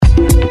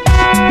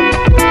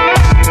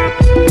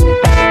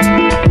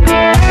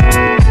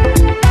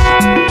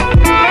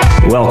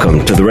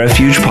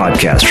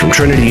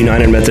Trinity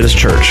United Methodist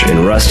Church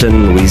in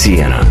Ruston,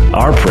 Louisiana.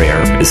 Our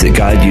prayer is that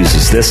God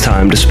uses this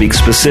time to speak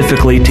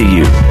specifically to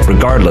you,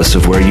 regardless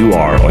of where you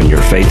are on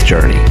your faith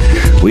journey.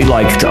 We'd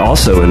like to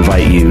also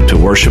invite you to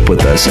worship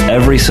with us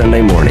every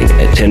Sunday morning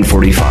at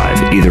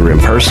 10:45, either in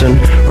person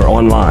or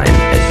online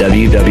at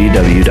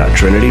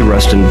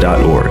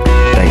www.trinityruston.org.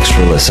 Thanks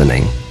for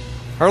listening.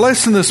 Our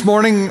lesson this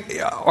morning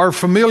are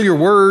familiar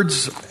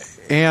words,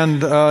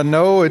 and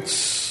no,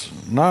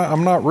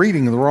 I'm not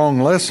reading the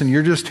wrong lesson.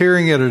 You're just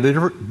hearing it at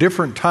a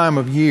different time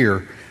of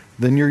year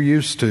than you're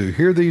used to.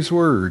 Hear these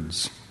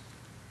words.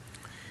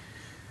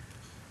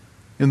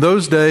 In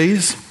those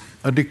days,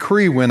 a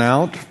decree went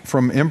out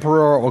from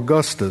Emperor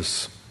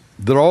Augustus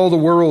that all the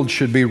world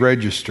should be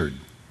registered.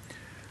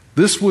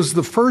 This was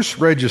the first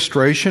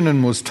registration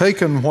and was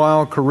taken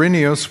while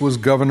Quirinius was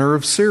governor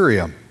of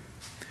Syria.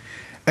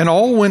 And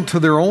all went to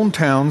their own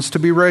towns to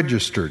be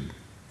registered.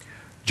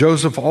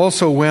 Joseph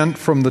also went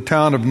from the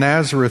town of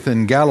Nazareth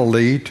in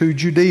Galilee to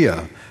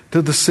Judea,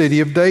 to the city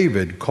of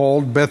David,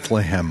 called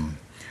Bethlehem,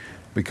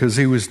 because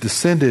he was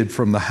descended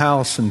from the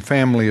house and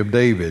family of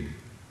David.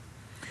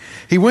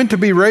 He went to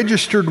be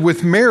registered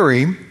with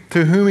Mary,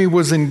 to whom he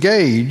was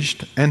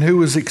engaged and who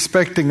was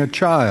expecting a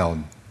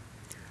child.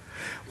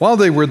 While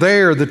they were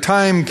there, the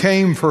time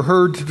came for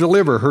her to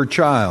deliver her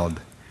child,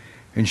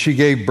 and she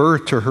gave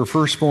birth to her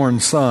firstborn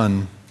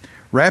son,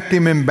 wrapped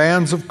him in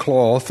bands of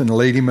cloth, and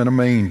laid him in a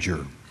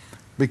manger,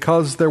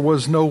 because there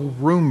was no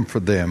room for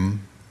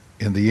them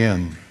in the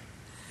inn.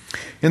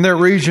 In that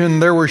region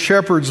there were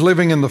shepherds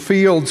living in the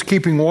fields,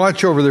 keeping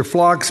watch over their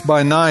flocks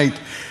by night.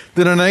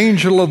 Then an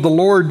angel of the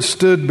Lord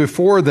stood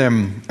before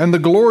them, and the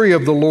glory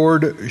of the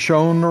Lord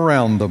shone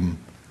around them,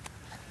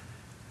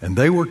 and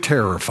they were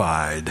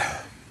terrified.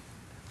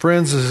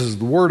 Friends, this is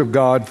the word of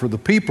God for the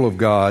people of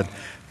God.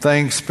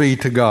 Thanks be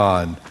to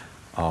God.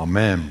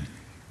 Amen.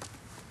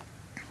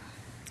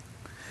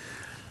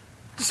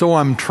 So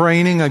I'm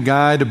training a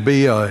guy to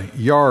be a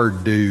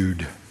yard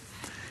dude.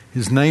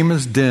 His name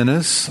is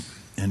Dennis,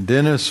 and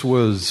Dennis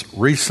was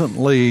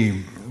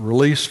recently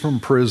released from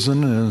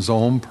prison and is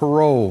on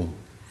parole.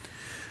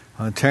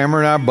 Tamara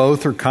and I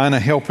both are kind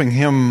of helping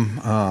him,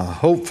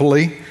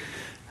 hopefully,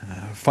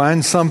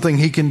 find something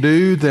he can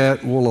do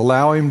that will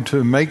allow him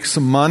to make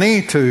some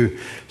money, to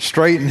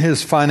straighten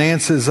his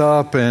finances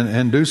up,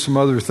 and do some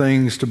other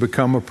things to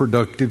become a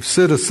productive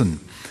citizen.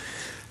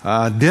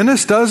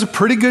 Dennis does a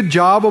pretty good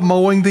job of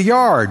mowing the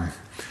yard.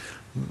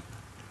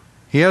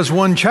 He has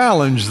one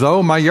challenge,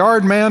 though. My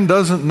yard man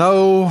doesn't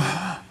know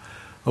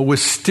a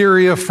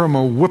wisteria from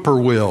a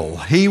whippoorwill.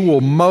 He will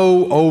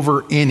mow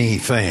over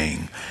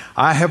anything.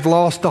 I have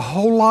lost a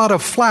whole lot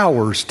of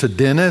flowers to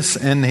Dennis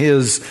and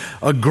his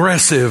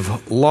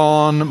aggressive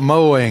lawn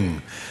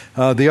mowing.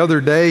 The other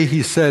day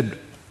he said,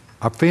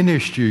 "I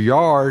finished your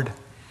yard."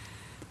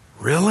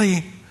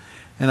 Really?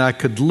 And I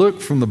could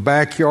look from the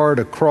backyard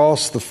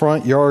across the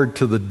front yard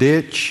to the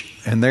ditch,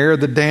 and there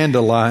the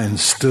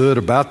dandelions stood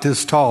about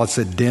this tall. I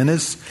said,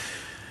 "Dennis,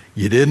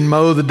 you didn't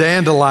mow the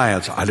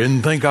dandelions." "I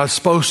didn't think I was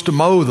supposed to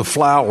mow the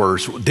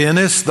flowers."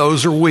 "Dennis,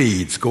 those are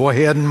weeds. Go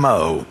ahead and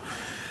mow."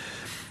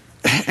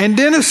 And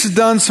Dennis has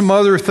done some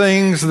other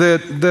things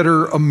that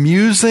are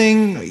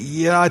amusing.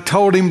 Yeah, I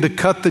told him to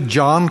cut the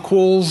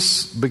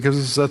jonquils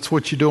because that's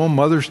what you do on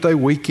Mother's Day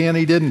weekend.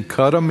 He didn't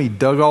cut them. He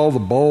dug all the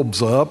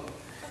bulbs up.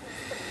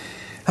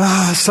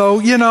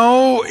 So,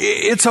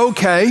 it's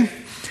okay. A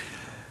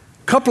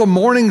couple of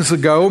mornings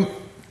ago,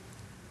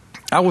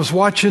 I was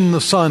watching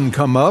the sun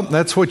come up.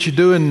 That's what you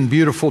do in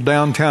beautiful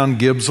downtown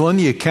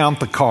Gibbsland. You count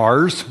the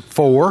cars,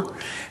 4,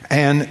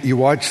 and you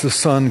watch the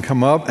sun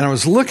come up. And I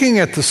was looking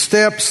at the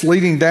steps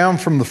leading down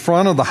from the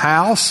front of the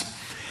house,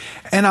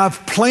 and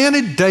I've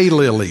planted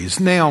daylilies.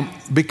 Now,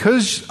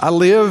 because I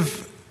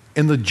live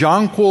in the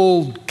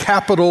jonquil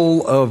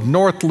capital of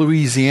North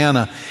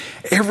Louisiana,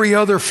 every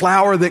other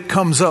flower that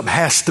comes up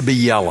has to be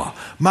yellow.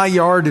 My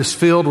yard is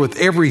filled with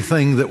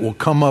everything that will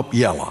come up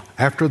yellow.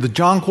 After the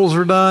jonquils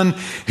are done,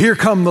 here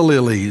come the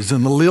lilies,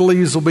 and the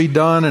lilies will be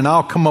done, and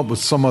I'll come up with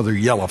some other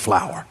yellow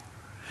flower.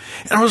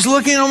 And I was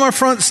looking on my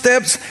front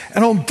steps,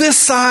 and on this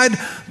side,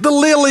 the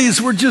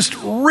lilies were just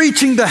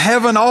reaching to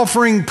heaven,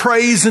 offering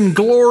praise and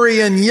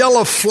glory and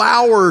yellow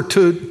flower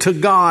to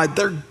God.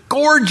 They're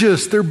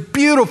gorgeous. They're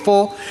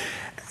beautiful.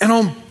 And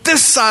on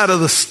this side of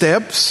the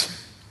steps,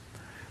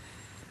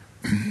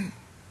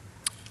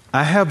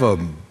 I have a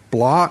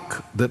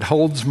block that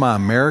holds my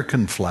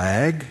American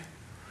flag.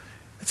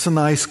 It's a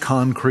nice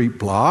concrete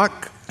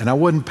block, and I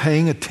wasn't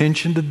paying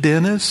attention to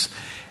Dennis,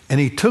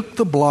 and he took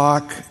the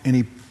block and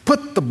he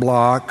put the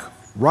block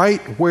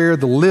right where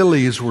the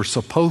lilies were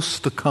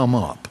supposed to come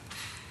up.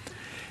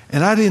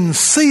 And I didn't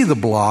see the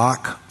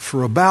block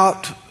for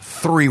about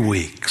 3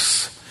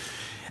 weeks.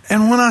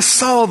 And when I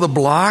saw the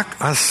block,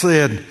 I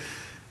said,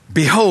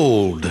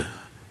 "Behold,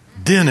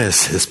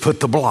 Dennis has put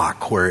the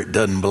block where it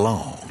doesn't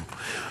belong."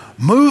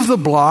 Move the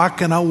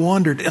block, and I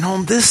wondered, and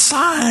on this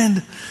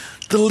side,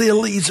 the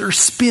lilies are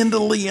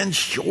spindly and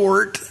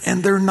short,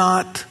 and they're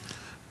not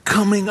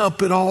coming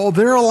up at all.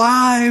 They're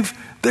alive,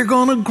 They're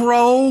going to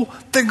grow.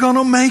 They're going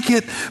to make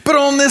it. But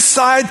on this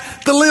side,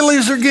 the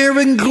lilies are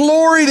giving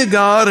glory to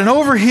God. And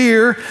over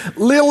here,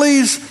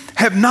 lilies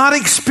have not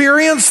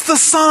experienced the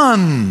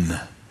sun.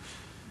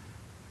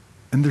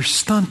 And they're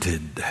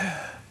stunted.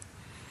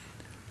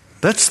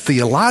 That's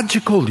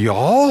theological,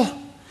 y'all.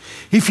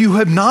 If you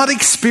have not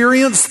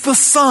experienced the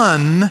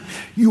sun,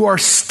 you are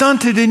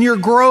stunted in your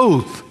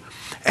growth.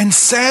 And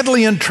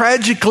sadly and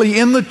tragically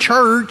in the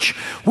church,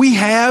 we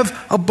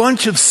have a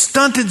bunch of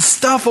stunted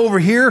stuff over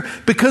here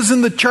because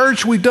in the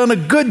church we've done a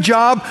good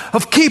job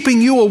of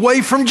keeping you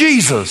away from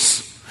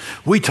Jesus.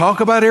 We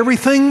talk about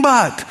everything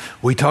but.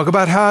 We talk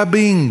about how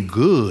being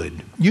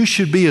good. You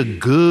should be a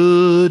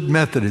good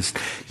Methodist.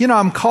 You know,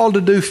 I'm called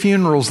to do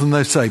funerals and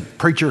they say,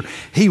 "Preacher,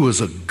 he was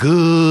a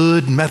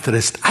good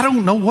Methodist." I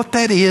don't know what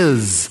that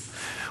is.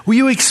 Will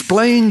you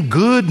explain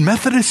good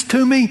Methodist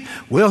to me?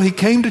 Well, he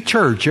came to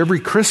church every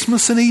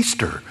Christmas and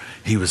Easter.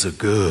 He was a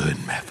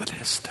good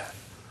Methodist.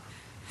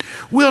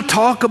 We'll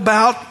talk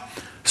about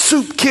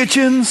soup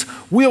kitchens.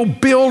 We'll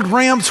build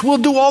ramps. We'll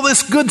do all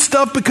this good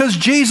stuff because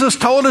Jesus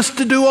told us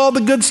to do all the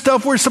good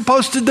stuff we're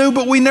supposed to do,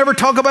 but we never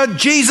talk about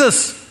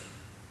Jesus.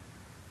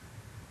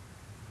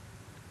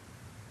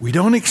 We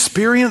don't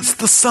experience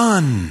the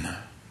sun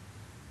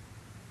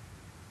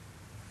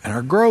and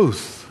our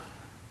growth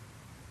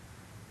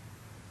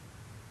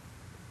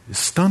is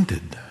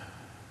stunted.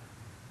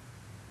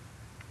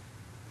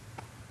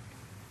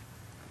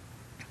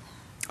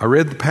 I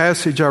read the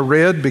passage I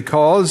read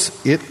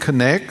because it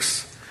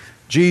connects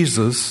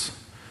Jesus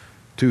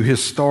to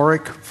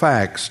historic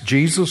facts.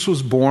 Jesus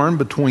was born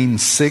between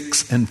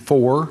 6 and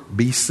 4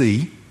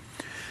 BC.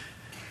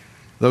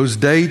 Those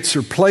dates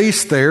are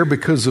placed there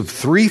because of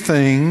three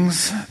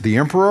things: the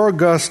Emperor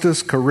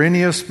Augustus,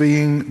 Quirinius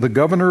being the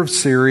governor of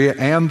Syria,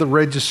 and the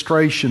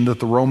registration that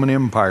the Roman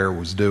Empire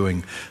was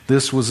doing.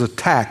 This was a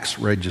tax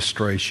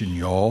registration,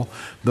 y'all.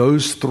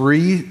 Those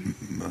three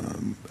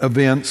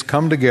events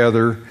come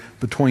together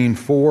between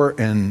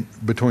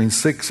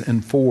 6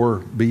 and 4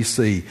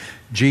 BC.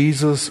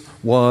 Jesus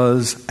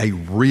was a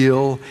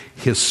real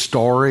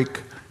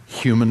historic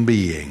human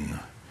being.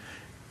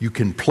 You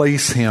can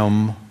place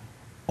him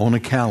on a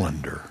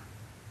calendar.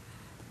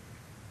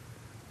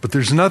 But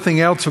there's nothing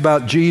else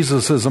about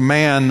Jesus as a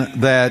man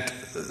that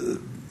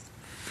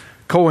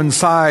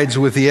coincides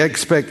with the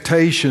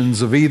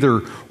expectations of either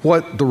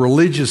what the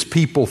religious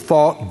people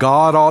thought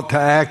God ought to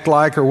act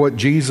like or what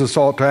Jesus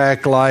ought to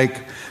act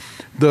like.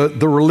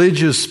 The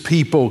religious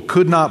people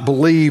could not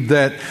believe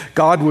that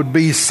God would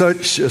be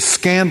such a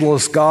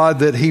scandalous God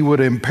that he would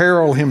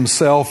imperil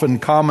himself in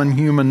common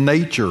human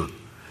nature.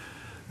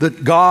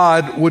 That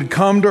God would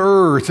come to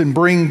earth and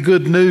bring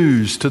good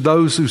news to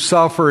those who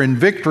suffer and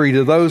victory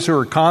to those who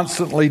are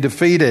constantly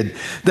defeated.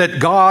 That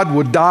God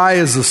would die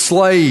as a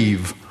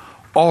slave,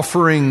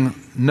 offering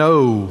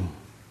no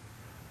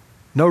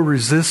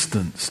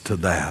resistance to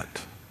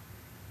that.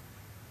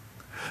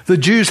 The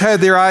Jews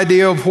had their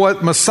idea of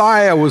what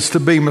Messiah was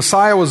to be.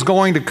 Messiah was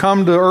going to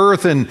come to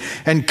earth and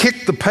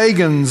kick the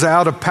pagans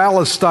out of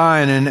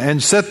Palestine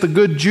and set the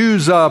good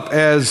Jews up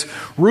as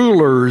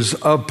rulers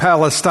of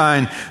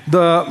Palestine.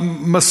 The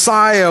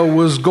Messiah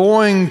was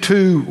going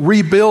to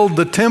rebuild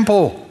the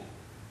temple.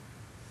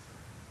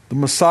 The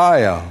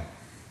Messiah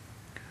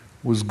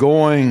was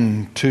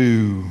going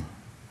to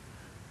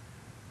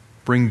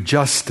bring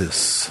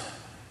justice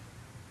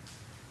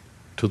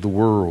to the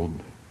world.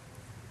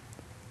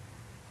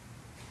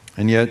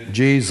 And yet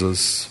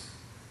Jesus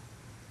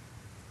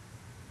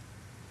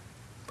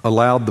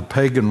allowed the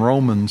pagan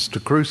Romans to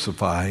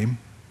crucify him.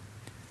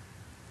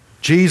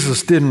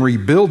 Jesus didn't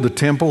rebuild the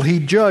temple, he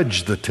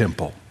judged the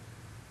temple.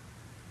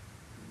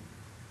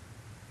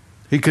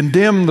 He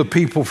condemned the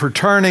people for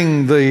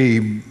turning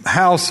the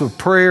house of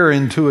prayer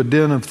into a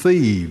den of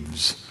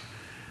thieves.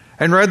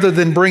 And rather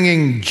than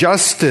bringing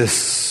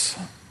justice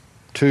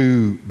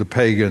to the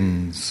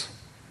pagans,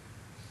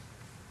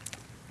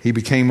 he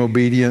became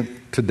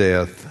obedient to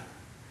death,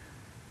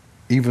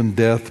 even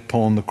death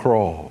upon the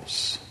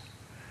cross.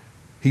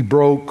 He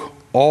broke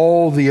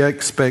all the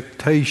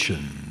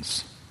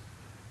expectations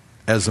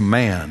as a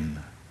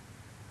man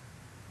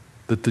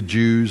that the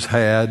Jews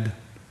had,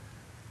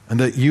 and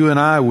that you and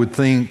I would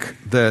think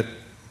that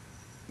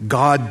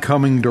God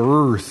coming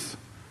to earth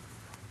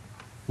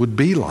would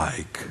be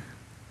like.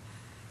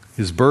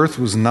 His birth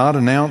was not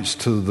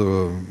announced to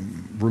the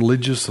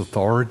religious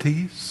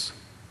authorities.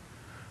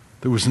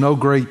 There was no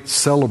great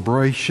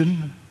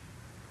celebration.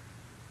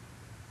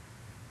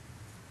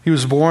 He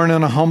was born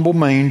in a humble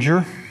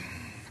manger,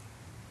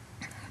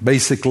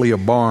 basically a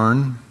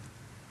barn,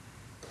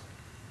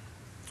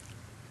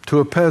 to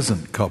a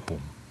peasant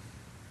couple.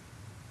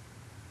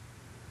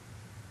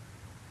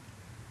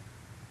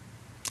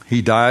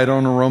 He died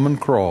on a Roman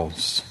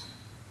cross,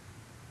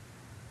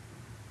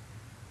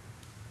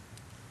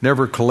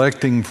 never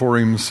collecting for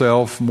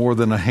himself more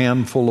than a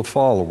handful of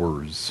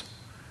followers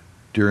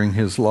during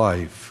his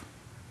life.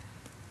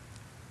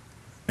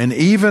 And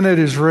even at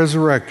his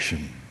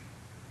resurrection,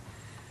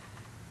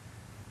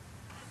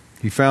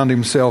 he found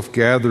himself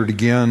gathered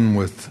again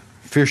with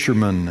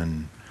fishermen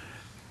and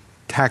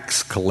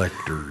tax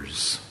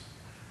collectors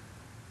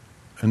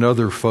and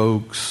other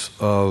folks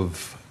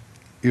of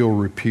ill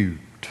repute.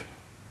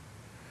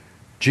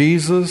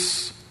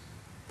 Jesus,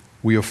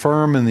 we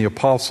affirm in the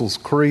Apostles'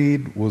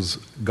 Creed, was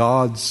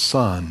God's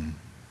Son.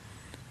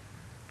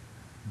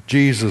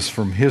 Jesus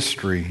from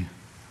history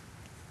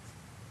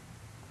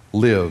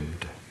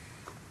lived.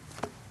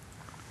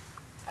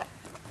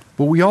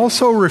 But we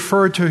also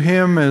refer to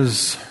him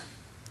as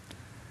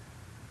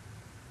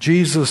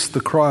Jesus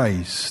the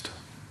Christ,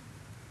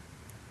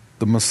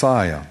 the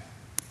Messiah.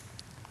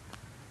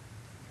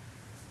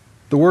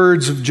 The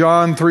words of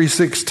John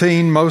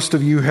 3:16, most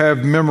of you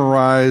have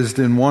memorized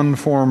in one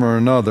form or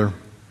another.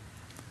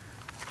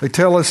 They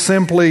tell us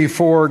simply,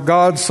 "For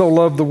God so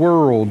loved the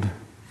world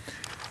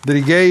that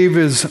he gave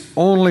his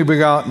only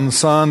begotten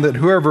Son, that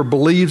whoever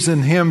believes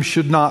in him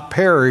should not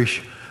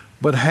perish,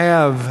 but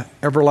have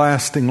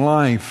everlasting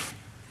life."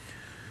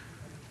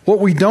 What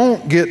we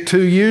don't get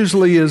to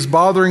usually is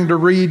bothering to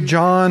read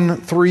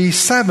John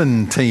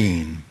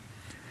 3:17,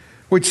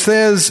 which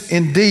says,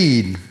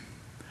 "Indeed,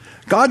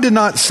 God did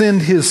not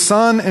send his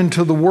Son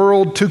into the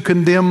world to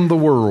condemn the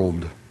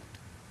world,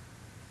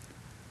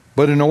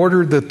 but in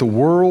order that the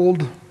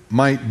world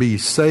might be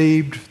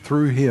saved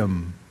through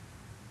him."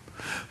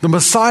 The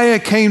Messiah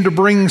came to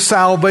bring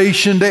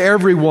salvation to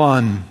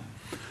everyone.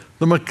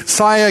 The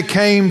Messiah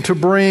came to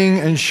bring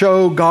and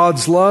show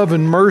God's love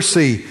and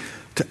mercy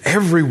to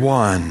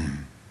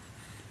everyone.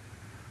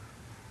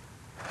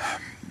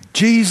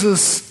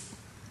 Jesus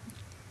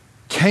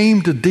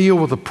came to deal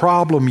with a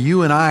problem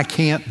you and I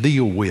can't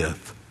deal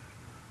with.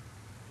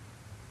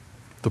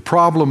 The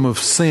problem of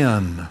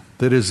sin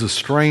that has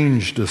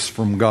estranged us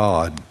from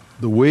God.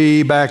 The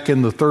way back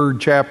in the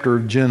 3rd chapter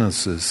of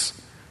Genesis,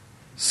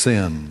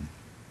 sin.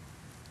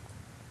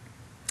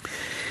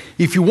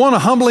 If you want a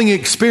humbling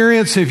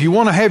experience, if you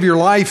want to have your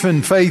life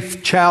and faith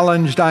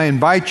challenged, I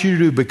invite you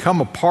to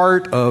become a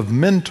part of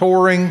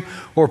mentoring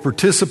or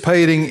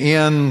participating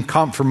in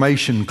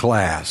confirmation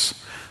class.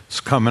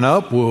 It's coming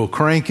up. We'll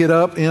crank it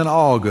up in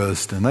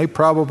August, and they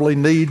probably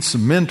need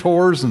some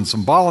mentors and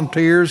some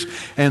volunteers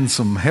and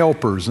some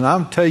helpers. And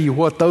I'll tell you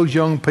what, those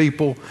young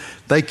people,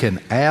 they can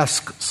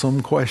ask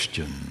some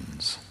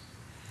questions.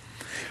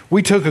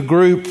 We took a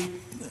group.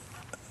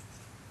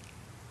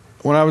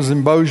 When I was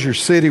in Bossier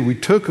City, we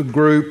took a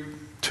group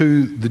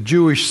to the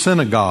Jewish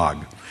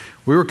synagogue.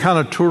 We were kind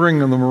of touring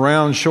them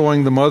around,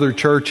 showing them other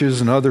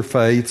churches and other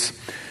faiths.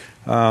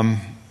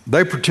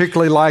 They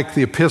particularly liked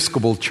the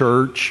Episcopal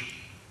Church,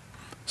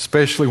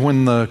 especially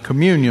when the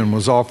communion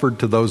was offered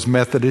to those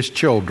Methodist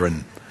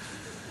children.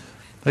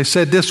 They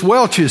said, "This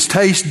Welch's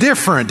tastes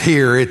different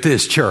here at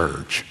this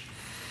church."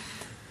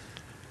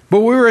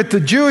 But we were at the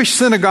Jewish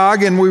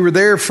synagogue, and we were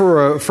there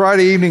for a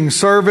Friday evening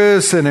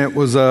service, and it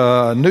was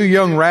a new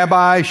young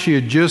rabbi. She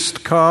had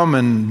just come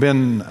and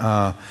been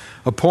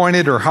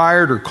appointed or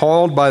hired or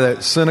called by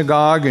that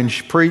synagogue, and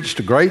she preached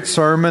a great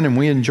sermon, and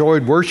we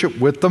enjoyed worship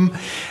with them.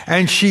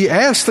 And she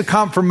asked the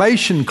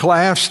confirmation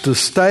class to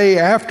stay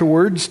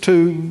afterwards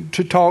to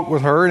talk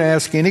with her and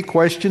ask any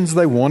questions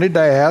they wanted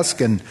to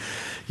ask. And,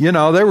 you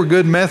know, they were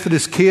good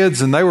Methodist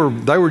kids, and they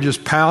were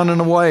just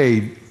pounding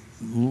away,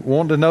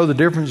 wanting to know the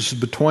difference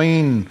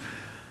between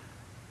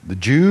the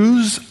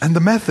Jews and the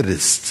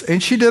Methodists.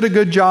 And she did a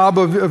good job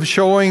of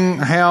showing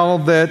how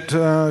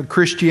that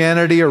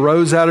Christianity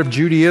arose out of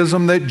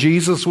Judaism, that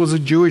Jesus was a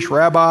Jewish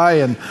rabbi,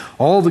 and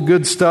all the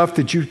good stuff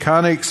that you'd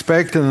kind of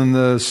expect. And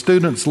the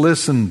students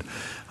listened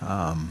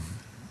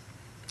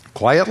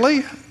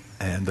quietly,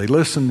 and they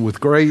listened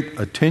with great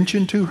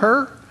attention to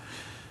her.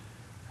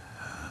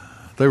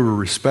 They were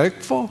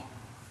respectful.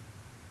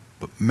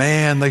 But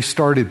man, they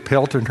started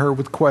pelting her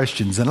with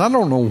questions. And I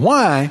don't know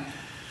why,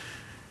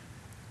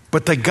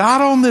 but they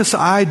got on this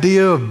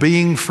idea of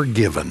being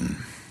forgiven.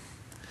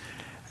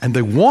 And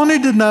they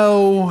wanted to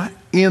know,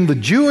 in the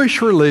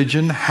Jewish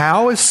religion,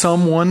 how is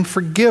someone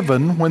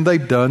forgiven when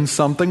they've done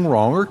something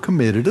wrong or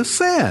committed a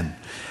sin?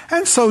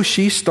 And so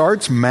she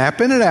starts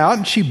mapping it out,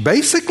 and she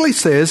basically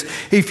says,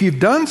 if you've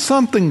done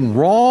something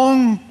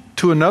wrong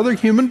to another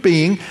human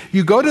being,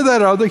 you go to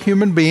that other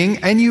human being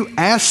and you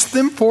ask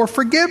them for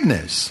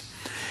forgiveness.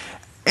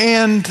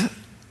 And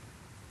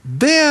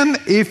then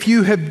if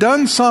you have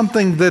done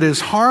something that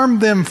has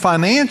harmed them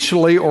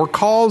financially or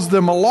caused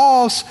them a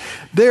loss,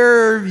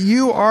 there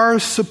you are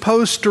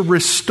supposed to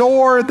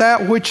restore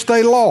that which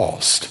they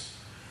lost.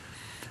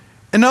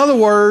 In other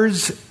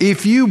words,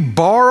 if you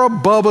borrow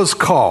Bubba's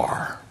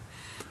car,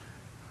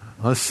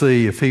 let's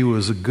see, if he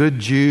was a good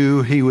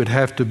Jew, he would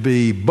have to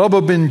be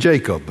Bubba ben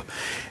Jacob.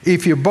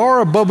 If you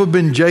borrow Bubba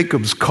ben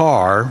Jacob's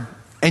car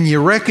and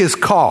you wreck his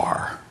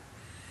car,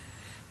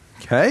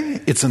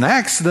 okay, it's an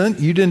accident.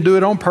 You didn't do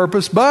it on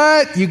purpose,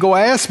 but you go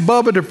ask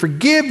Bubba to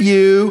forgive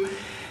you,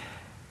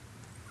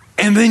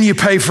 and then you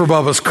pay for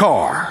Bubba's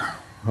car.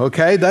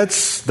 Okay,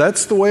 that's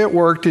the way it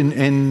worked.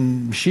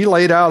 And she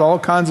laid out all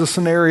kinds of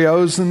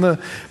scenarios, and the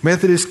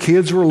Methodist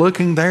kids were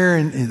looking there,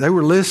 and they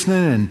were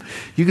listening, and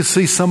you could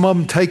see some of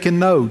them taking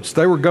notes.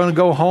 They were going to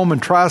go home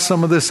and try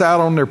some of this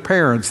out on their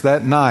parents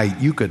that night.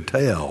 You could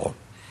tell.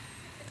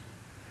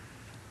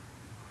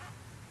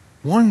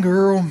 One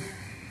girl,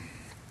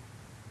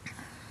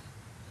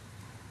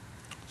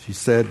 she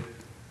said,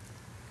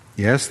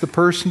 you ask the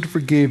person to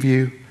forgive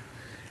you,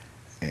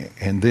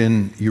 and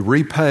then you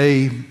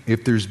repay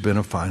if there's been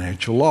a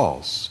financial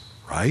loss,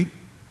 right?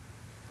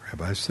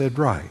 Rabbi said,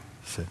 right.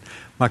 He said,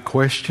 my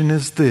question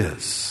is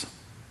this.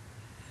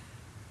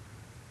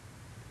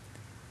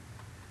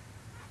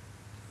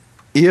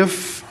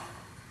 If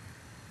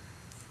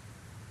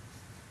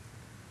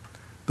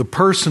the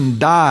person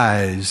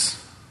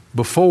dies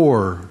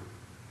before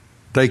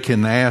they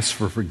can ask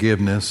for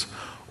forgiveness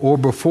or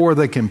before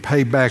they can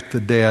pay back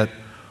the debt,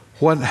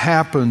 what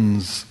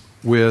happens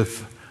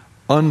with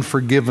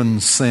unforgiven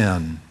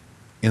sin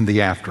in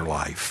the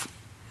afterlife?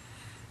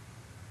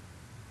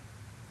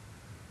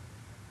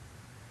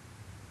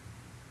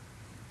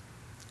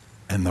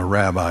 And the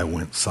rabbi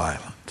went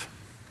silent.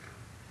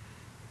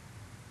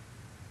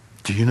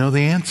 Do you know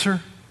the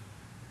answer?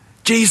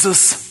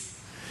 Jesus,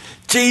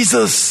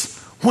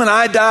 when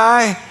I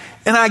die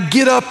and I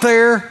get up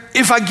there,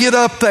 if I get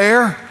up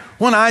there,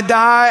 when I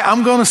die,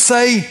 I'm going to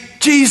say,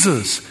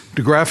 Jesus.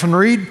 DeGraff and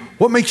Reed,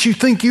 what makes you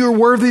think you are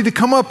worthy to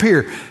come up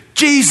here?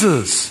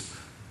 Jesus.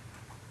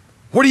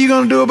 What are you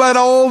going to do about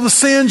all the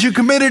sins you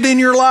committed in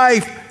your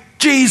life?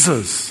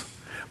 Jesus.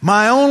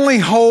 My only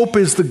hope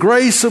is the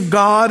grace of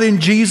God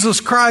in Jesus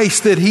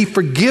Christ, that He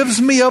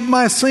forgives me of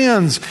my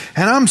sins.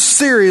 And I'm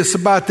serious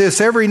about this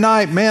every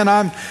night. Man,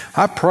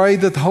 I pray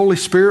that the Holy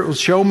Spirit will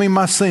show me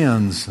my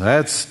sins.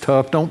 That's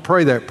tough. Don't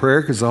pray that prayer,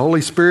 because the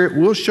Holy Spirit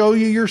will show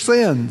you your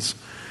sins.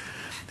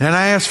 And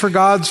I ask for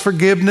God's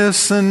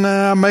forgiveness, and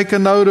I make a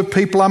note of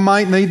people I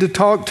might need to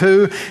talk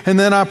to. And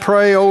then I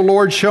pray, oh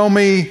Lord, show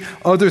me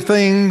other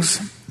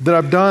things that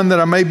I've done that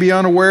I may be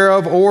unaware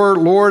of. Or,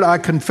 Lord, I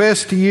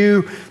confess to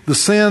you the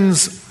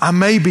sins I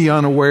may be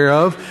unaware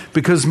of,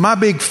 because my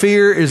big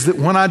fear is that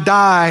when I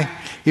die,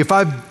 if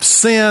I've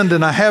sinned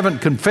and I haven't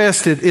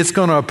confessed it, it's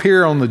going to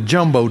appear on the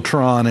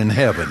Jumbotron in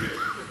heaven.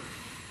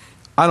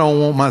 I don't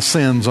want my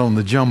sins on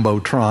the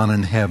Jumbotron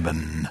in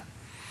heaven.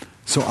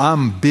 So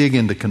I'm big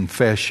into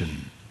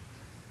confession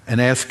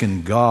and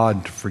asking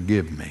God to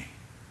forgive me,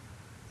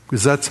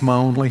 because that's my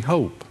only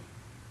hope.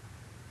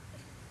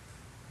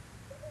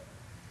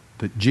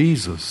 That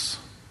Jesus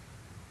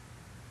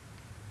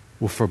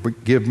will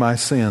forgive my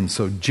sins.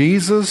 So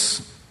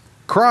Jesus,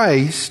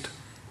 Christ,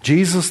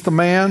 Jesus the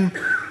man,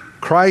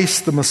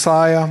 Christ the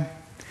Messiah.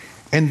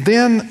 And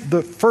then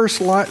the first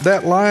line,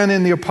 that line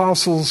in the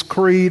Apostles'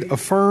 Creed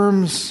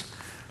affirms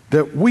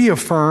that we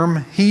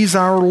affirm He's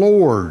our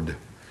Lord.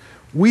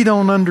 We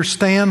don't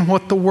understand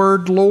what the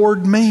word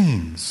Lord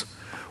means.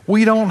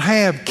 We don't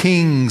have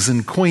kings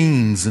and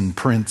queens and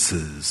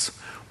princes.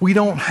 We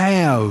don't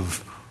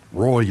have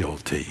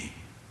royalty.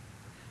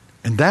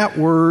 And that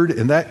word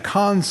and that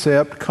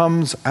concept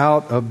comes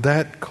out of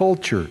that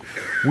culture.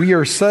 We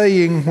are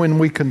saying, when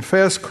we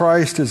confess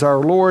Christ as our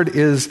Lord,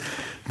 is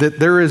that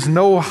there is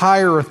no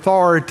higher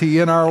authority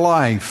in our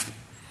life,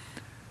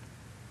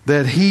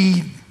 that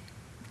He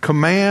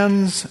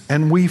commands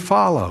and we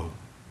follow,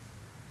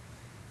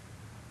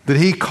 that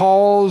He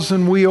calls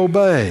and we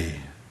obey,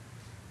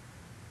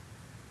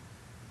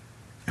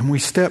 and we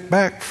step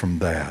back from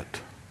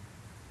that.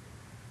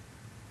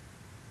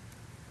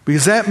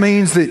 Because that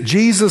means that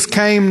Jesus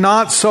came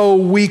not so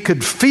we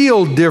could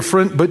feel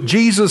different, but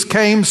Jesus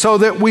came so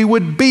that we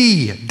would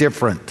be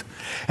different.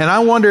 And I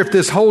wonder if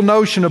this whole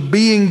notion of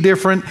being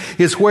different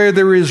is where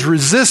there is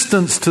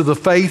resistance to the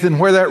faith and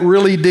where that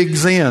really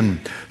digs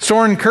in.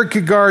 Soren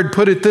Kierkegaard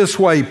put it this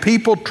way: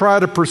 people try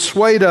to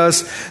persuade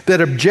us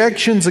that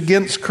objections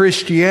against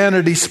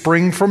Christianity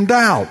spring from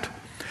doubt.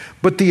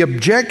 But the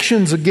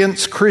objections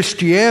against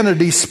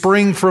Christianity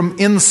spring from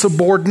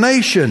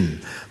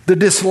insubordination, the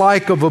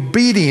dislike of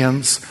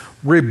obedience,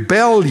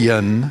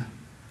 rebellion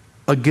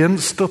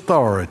against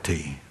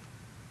authority.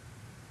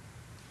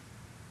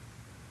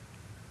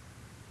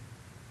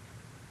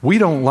 We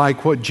don't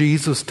like what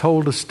Jesus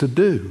told us to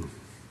do.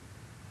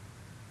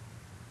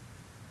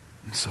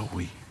 And so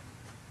we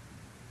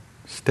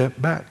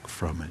step back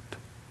from it.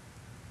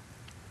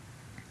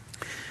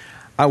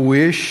 I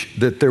wish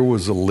that there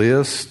was a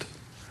list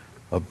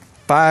of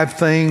 5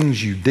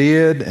 things you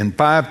did and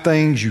 5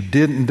 things you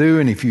didn't do.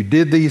 And if you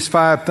did these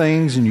 5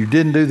 things and you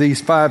didn't do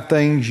these 5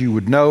 things, you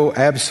would know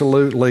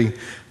absolutely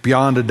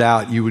beyond a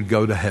doubt you would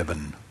go to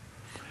heaven.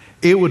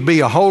 It would be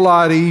a whole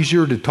lot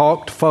easier to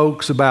talk to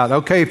folks about,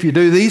 okay, if you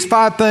do these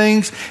 5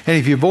 things and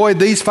if you avoid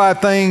these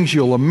 5 things,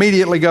 you'll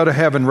immediately go to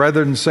heaven,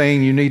 rather than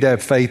saying you need to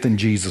have faith in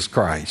Jesus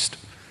Christ.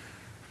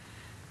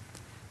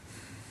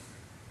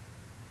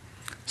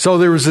 So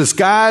there was this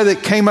guy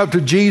that came up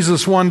to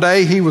Jesus one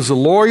day. He was a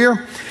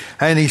lawyer,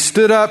 and he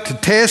stood up to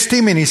test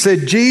him, and he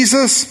said,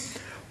 Jesus,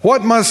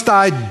 what must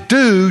I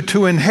do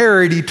to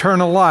inherit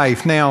eternal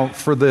life? Now,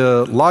 for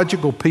the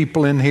logical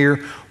people in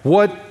here,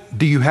 what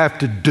do you have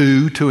to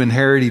do to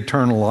inherit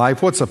eternal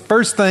life? What's the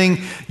first thing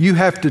you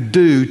have to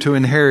do to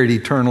inherit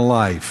eternal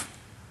life?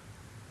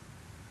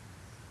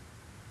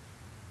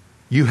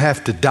 You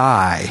have to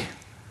die.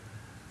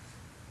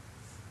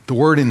 The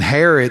word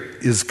inherit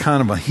is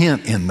kind of a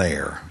hint in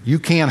there. You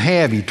can't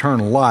have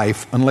eternal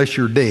life unless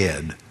you're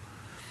dead.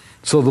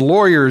 So the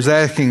lawyer is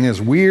asking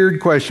this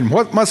weird question,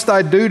 what must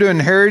I do to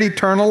inherit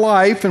eternal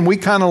life? And we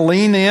kind of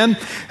lean in,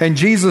 and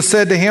Jesus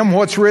said to him,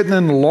 what's written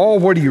in the law?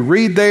 What do you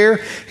read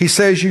there? He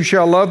says, you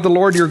shall love the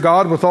Lord your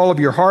God with all of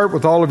your heart,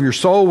 with all of your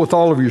soul, with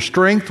all of your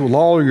strength, with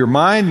all of your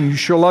mind, and you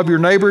shall love your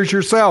neighbor as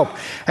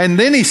yourself. And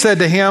then he said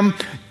to him,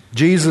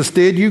 Jesus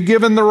did, you've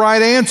given the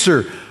right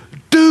answer.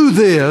 Do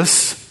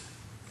this,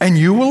 and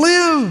you will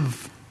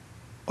live.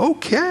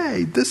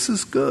 Okay, this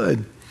is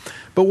good.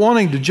 But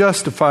wanting to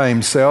justify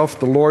himself,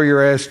 the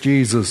lawyer asked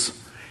Jesus,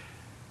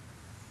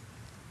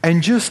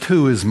 and just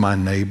who is my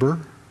neighbor?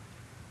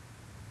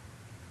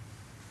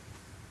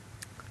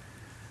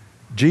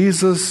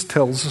 Jesus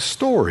tells a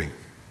story.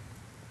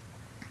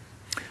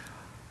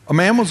 A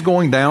man was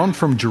going down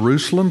from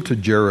Jerusalem to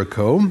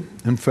Jericho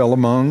and fell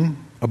among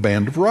a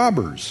band of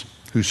robbers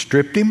who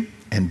stripped him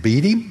and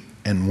beat him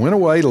and went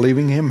away,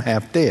 leaving him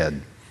half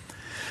dead.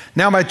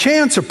 Now, by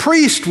chance, a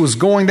priest was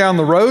going down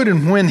the road,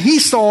 and when he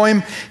saw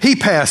him, he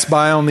passed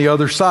by on the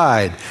other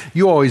side.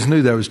 You always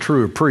knew that was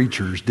true of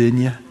preachers, didn't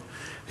you?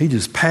 He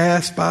just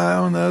passed by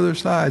on the other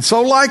side.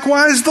 So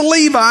likewise, the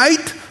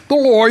Levite, the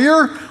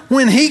lawyer,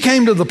 when he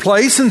came to the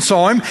place and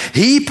saw him,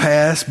 he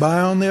passed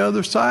by on the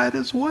other side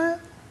as well.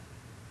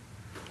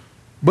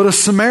 But a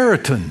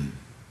Samaritan,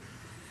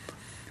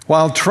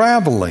 while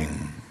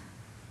traveling,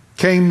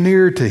 came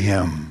near to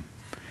him.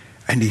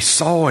 And he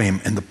saw him,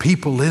 and the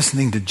people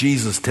listening to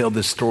Jesus tell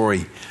this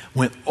story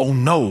went, oh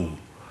no,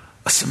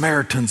 a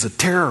Samaritan's a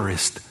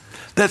terrorist.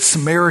 That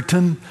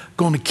Samaritan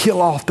going to kill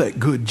off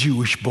that good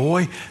Jewish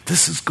boy.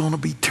 This is going to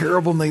be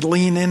terrible. And they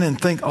lean in and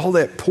think, oh,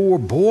 that poor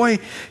boy,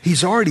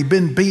 he's already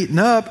been beaten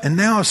up, and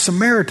now a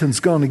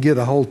Samaritan's going to get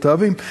a hold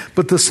of him.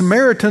 But the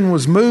Samaritan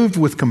was moved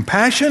with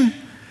compassion,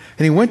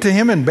 and he went to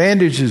him and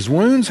bandaged his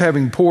wounds,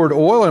 having poured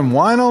oil and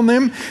wine on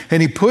them.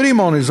 And he put him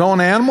on his own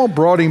animal,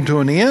 brought him to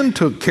an inn,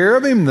 took care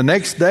of him. The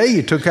next day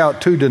he took out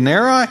 2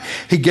 denarii.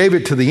 He gave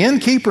it to the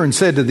innkeeper and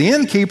said to the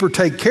innkeeper,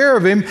 take care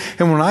of him,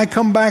 and when I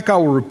come back I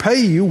will repay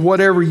you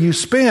whatever you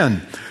spend.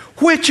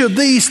 Which of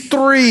these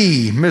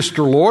 3,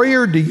 Mr.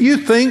 Lawyer, do you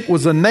think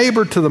was a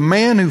neighbor to the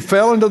man who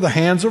fell into the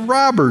hands of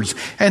robbers?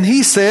 And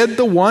he said,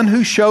 the one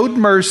who showed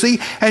mercy.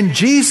 And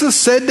Jesus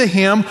said to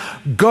him,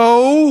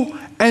 go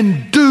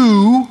and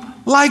do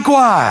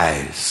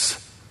likewise.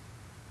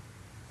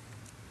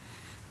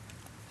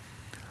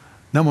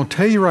 Now, I'm going to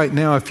tell you right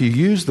now, if you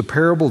use the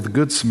parable of the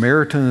Good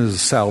Samaritan as a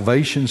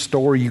salvation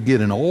story, you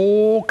get in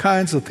all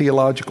kinds of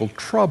theological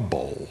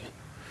trouble.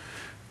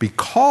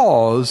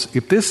 Because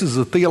if this is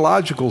a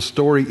theological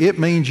story, it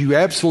means you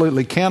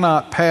absolutely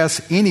cannot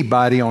pass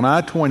anybody on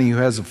I-20 who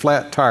has a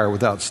flat tire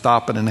without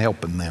stopping and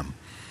helping them.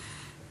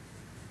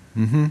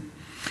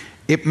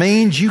 It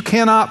means you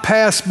cannot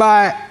pass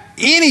by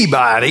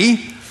anybody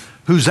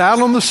who's out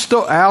on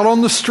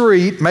the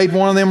street, made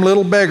one of them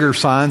little beggar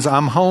signs,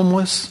 I'm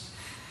homeless,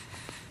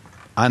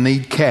 I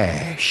need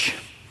cash.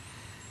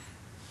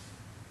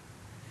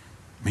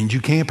 Means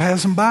you can't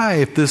pass them by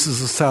if this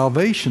is a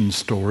salvation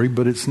story,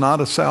 but it's not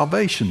a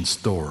salvation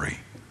story.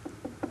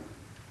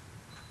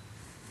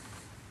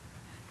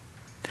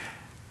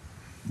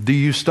 Do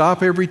you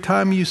stop every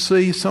time you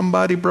see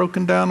somebody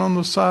broken down on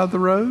the side of the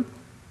road?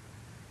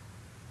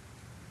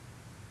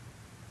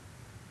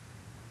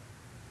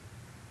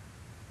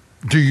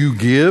 Do you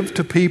give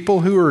to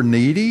people who are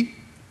needy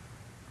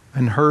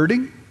and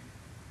hurting?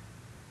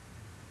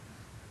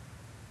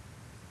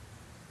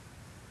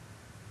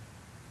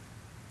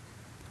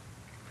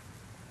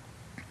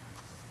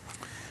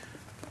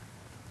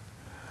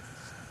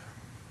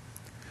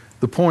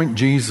 The point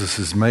Jesus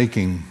is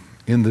making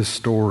in this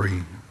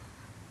story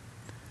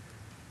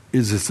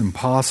is it's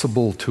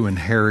impossible to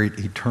inherit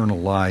eternal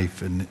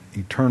life, and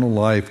eternal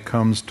life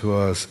comes to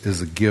us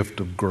as a gift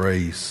of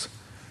grace,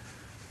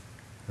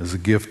 as a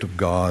gift of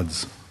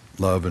God's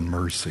love and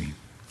mercy.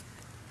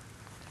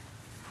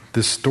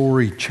 This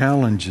story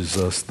challenges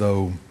us,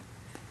 though,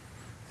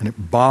 and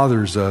it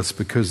bothers us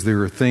because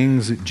there are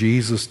things that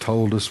Jesus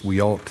told us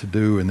we ought to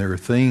do, and there are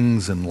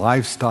things and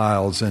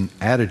lifestyles and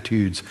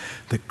attitudes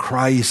that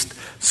Christ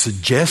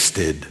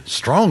suggested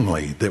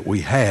strongly that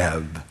we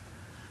have,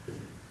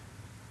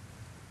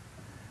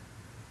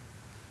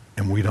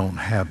 and we don't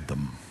have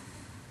them.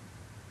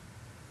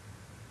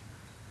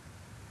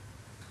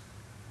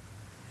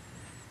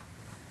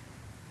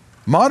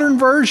 Modern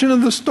version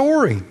of the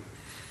story.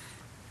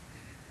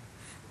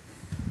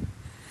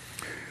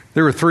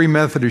 There were 3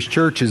 Methodist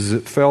churches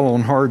that fell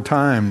on hard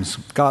times,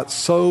 got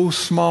so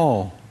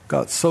small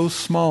that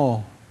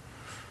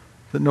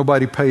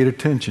nobody paid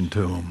attention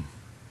to them.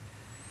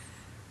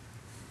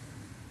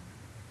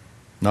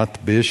 Not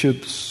the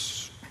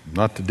bishops,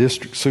 not the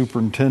district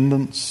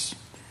superintendents,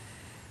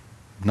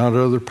 not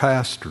other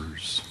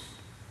pastors.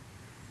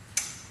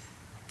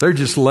 They're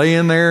just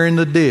laying there in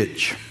the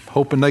ditch,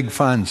 hoping they can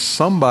find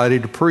somebody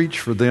to preach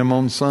for them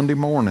on Sunday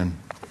morning.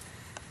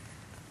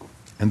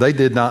 And they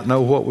did not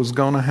know what was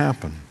going to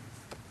happen.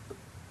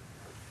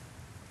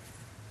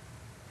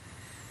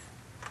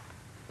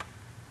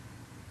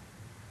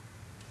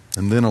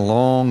 And then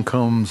along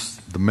comes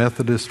the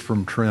Methodist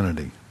from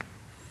Trinity.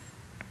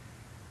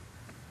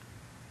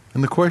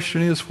 And the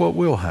question is, what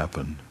will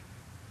happen?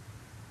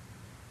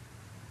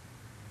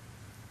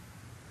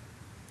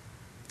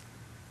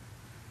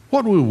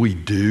 What will we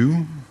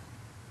do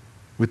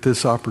with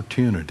this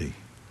opportunity?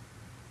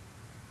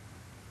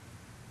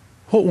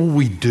 What will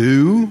we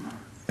do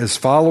as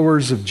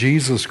followers of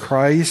Jesus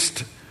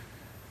Christ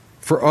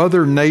for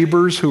other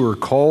neighbors who are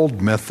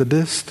called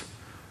Methodist?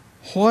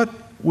 What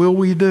will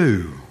we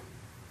do?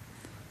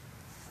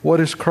 What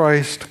is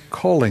Christ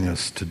calling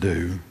us to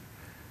do?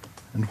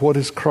 And what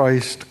is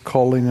Christ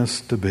calling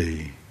us to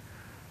be?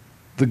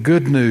 The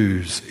good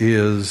news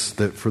is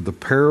that for the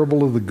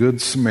parable of the Good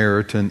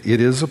Samaritan,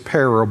 it is a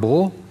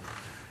parable.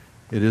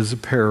 It is a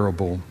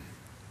parable.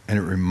 And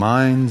it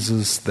reminds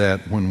us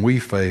that when we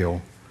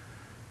fail,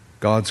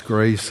 God's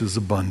grace is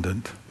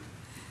abundant.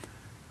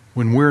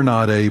 When we're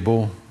not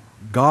able,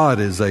 God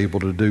is able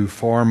to do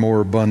far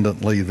more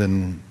abundantly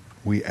than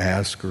we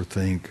ask or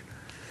think.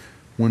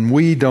 When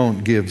we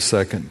don't give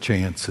second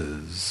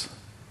chances,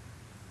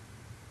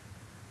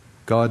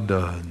 God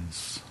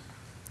does.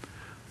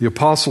 The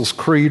Apostles'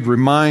 Creed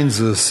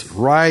reminds us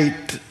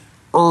right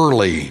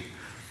early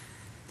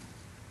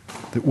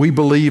that we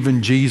believe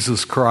in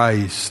Jesus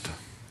Christ,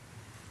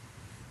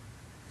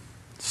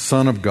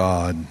 Son of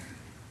God,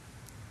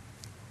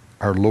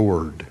 our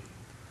Lord,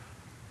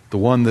 the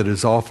one that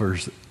has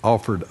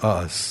offered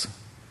us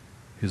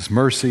His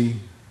mercy,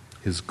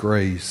 His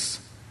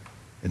grace,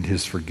 and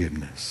His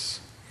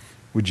forgiveness.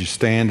 Would you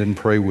stand and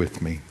pray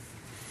with me?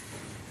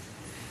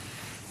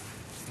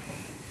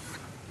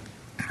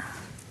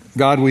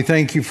 God, we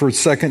thank you for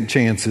second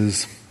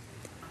chances.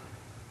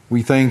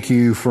 We thank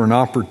you for an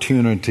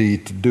opportunity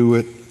to do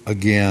it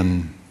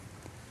again.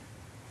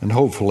 And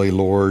hopefully,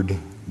 Lord,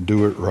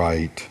 do it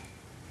right.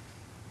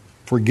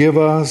 Forgive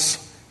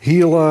us,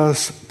 heal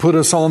us, put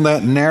us on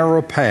that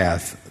narrow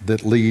path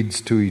that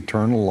leads to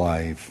eternal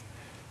life.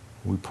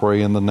 We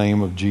pray in the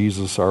name of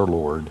Jesus our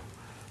Lord.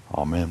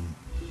 Amen.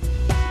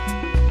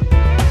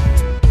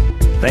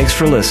 Thanks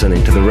for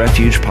listening to the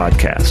Refuge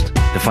Podcast.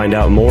 To find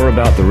out more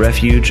about the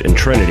Refuge and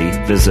Trinity,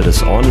 visit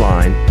us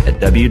online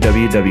at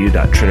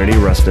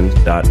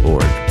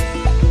www.trinityruston.org.